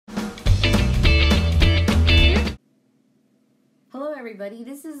everybody.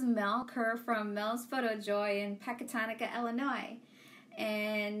 This is Mel Kerr from Mel's Photo Joy in Pecatonica, Illinois.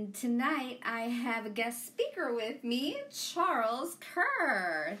 And tonight I have a guest speaker with me, Charles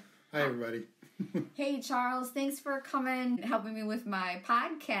Kerr. Hi, everybody. Hey, Charles. Thanks for coming and helping me with my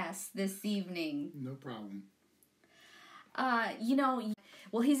podcast this evening. No problem.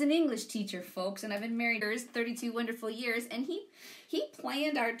 He's an English teacher, folks, and I've been married for 32 wonderful years, and he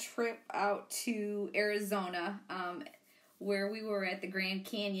planned our trip out to Arizona, where we were at the Grand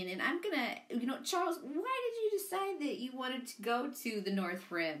Canyon. And I'm gonna, Charles, why did you decide that you wanted to go to the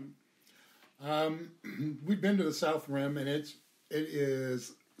North Rim? We've been to the South Rim, and it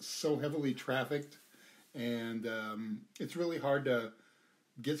is so heavily trafficked, and it's really hard to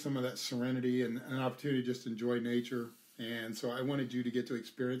get some of that serenity and an opportunity to just enjoy nature. And so I wanted you to get to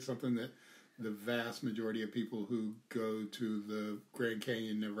experience something that the vast majority of people who go to the Grand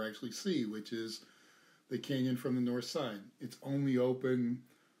Canyon never actually see, which is the canyon from the north side. It's only open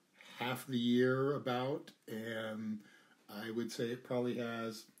half the year about, and I would say it probably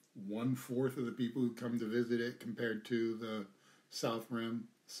has 1/4 of the people who come to visit it compared to the South Rim.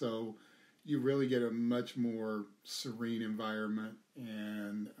 So you really get a much more serene environment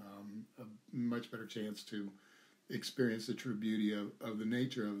and a much better chance to experience the true beauty of the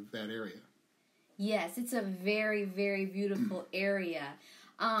nature of that area. Yes, it's a very, very beautiful area.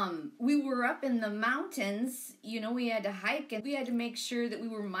 We were up in the mountains, we had to hike, and we had to make sure that we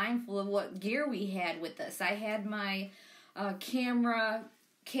were mindful of what gear we had with us. I had my camera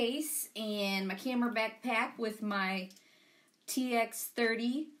case and my camera backpack with my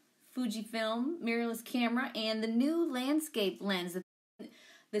TX30 Fujifilm mirrorless camera and the new landscape lens,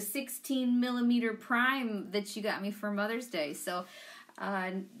 the 16 millimeter prime that you got me for Mother's Day. So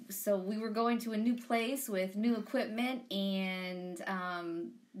we were going to a new place with new equipment, and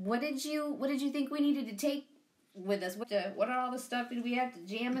what did you think we needed to take with us? What all the stuff did we have to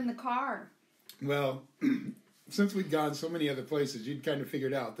jam in the car? Well, since we'd gone so many other places, you'd kind of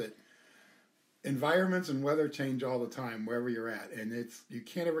figured out that environments and weather change all the time wherever you're at, and you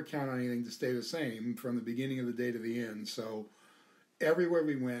can't ever count on anything to stay the same from the beginning of the day to the end. So everywhere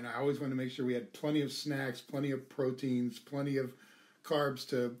we went, I always wanted to make sure we had plenty of snacks, plenty of proteins, plenty of carbs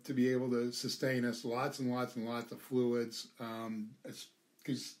to be able to sustain us, lots and lots and lots of fluids,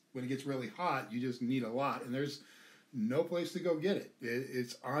 because when it gets really hot, you just need a lot, and there's no place to go get it.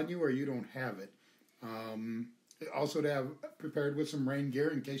 It's on you or you don't have it. Also to have prepared with some rain gear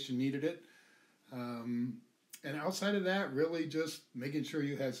in case you needed it. And outside of that, really just making sure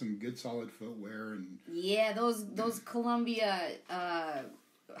you had some good solid footwear. And yeah, those Columbia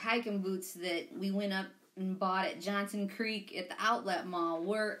hiking boots that we went up and bought at Johnson Creek at the outlet mall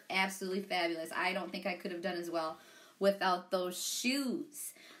were absolutely fabulous. I don't think I could have done as well without those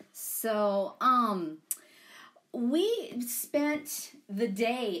shoes. So, we spent the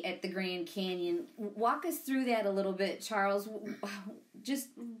day at the Grand Canyon. Walk us through that a little bit, Charles.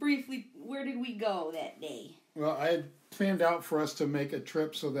 Just briefly, where did we go that day? Well, I had planned out for us to make a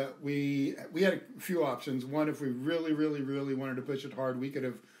trip so that we had a few options. One, if we really, really, really wanted to push it hard, we could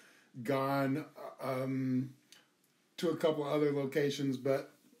have gone to a couple other locations.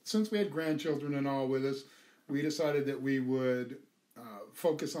 But since we had grandchildren and all with us, we decided that we would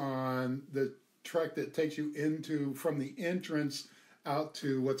focus on the trek that takes you from the entrance out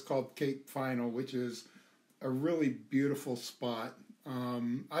to what's called Cape Final, which is a really beautiful spot.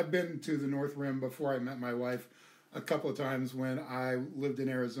 I've been to the North Rim before I met my wife a couple of times when I lived in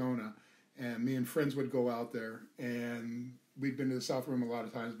Arizona, and me and friends would go out there, and we'd been to the South Rim a lot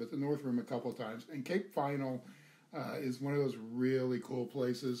of times, but the North Rim a couple of times. And Cape Final is one of those really cool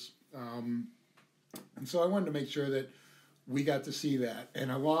places. And so I wanted to make sure that we got to see that.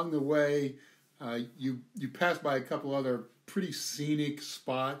 And along the way, you pass by a couple other pretty scenic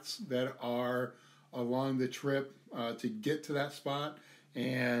spots that are along the trip to get to that spot,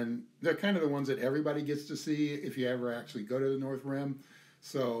 and they're kind of the ones that everybody gets to see if you ever actually go to the North Rim.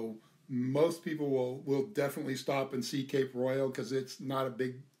 So most people will definitely stop and see Cape Royal because it's not a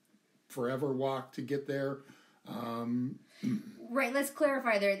big forever walk to get there. Right, let's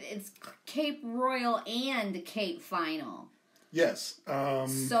clarify there. It's Cape Royal and Cape Final. Yes.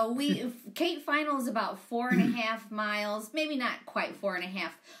 So Cape Final is about 4.5 miles, maybe not quite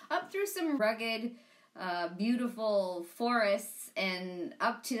 4.5, up through some rugged, beautiful forests and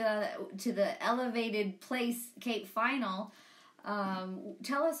up to the elevated place, Cape Final.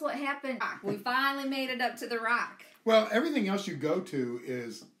 Tell us what happened. We finally made it up to the rock. Well, everything else you go to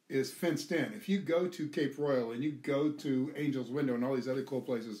is fenced in. If you go to Cape Royal and you go to Angel's Window and all these other cool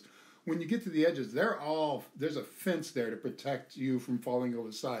places, when you get to the edges, there's a fence there to protect you from falling over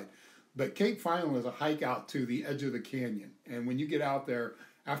the side. But Cape Final is a hike out to the edge of the canyon. And when you get out there,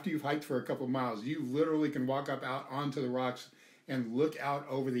 after you've hiked for a couple of miles, you literally can walk up out onto the rocks and look out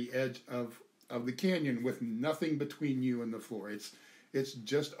over the edge of the canyon with nothing between you and the floor. It's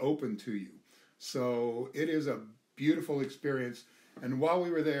just open to you. So it is a beautiful experience. And while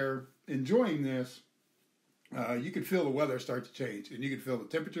we were there enjoying this, you could feel the weather start to change, and you could feel the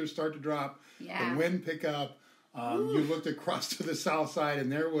temperatures start to drop, the wind pick up. You looked across to the south side, and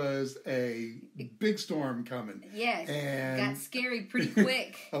there was a big storm coming. Yes, and got scary pretty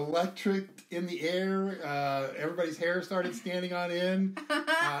quick. Electric in the air. Everybody's hair started standing on end.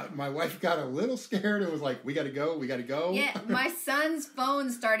 My wife got a little scared and was like, we got to go, we got to go. Yeah, my son's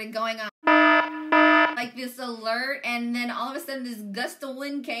phone started going on like this alert, and then all of a sudden this gust of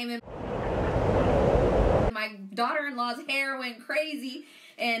wind came, and my daughter-in-law's hair went crazy.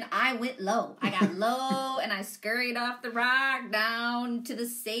 And I went low. I got low, and I scurried off the rock down to the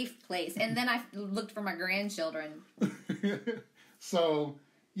safe place. And then I looked for my grandchildren. So,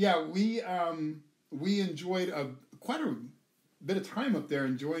 yeah, we enjoyed quite a bit of time up there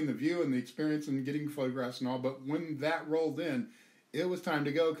enjoying the view and the experience and getting photographs and all. But when that rolled in, it was time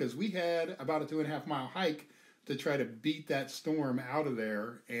to go because we had about a 2.5 mile hike to try to beat that storm out of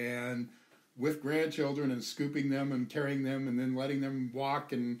there. And with grandchildren and scooping them and carrying them and then letting them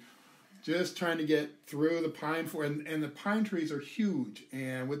walk and just trying to get through the pine forest. And the pine trees are huge.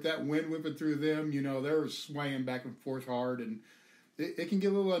 And with that wind whipping through them, they're swaying back and forth hard. And it can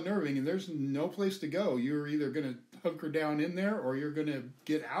get a little unnerving. And there's no place to go. You're either going to hunker down in there or you're going to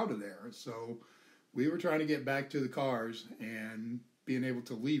get out of there. So we were trying to get back to the cars and being able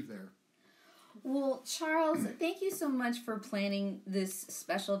to leave there. Well, Charles, thank you so much for planning this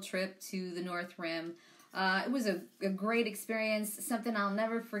special trip to the North Rim. It was a great experience, something I'll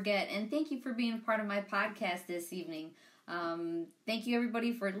never forget. And thank you for being part of my podcast this evening. Thank you,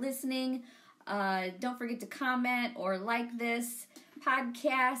 everybody, for listening. Don't forget to comment or like this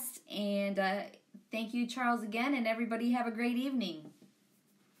podcast. And thank you, Charles, again. And everybody have a great evening.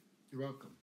 You're welcome.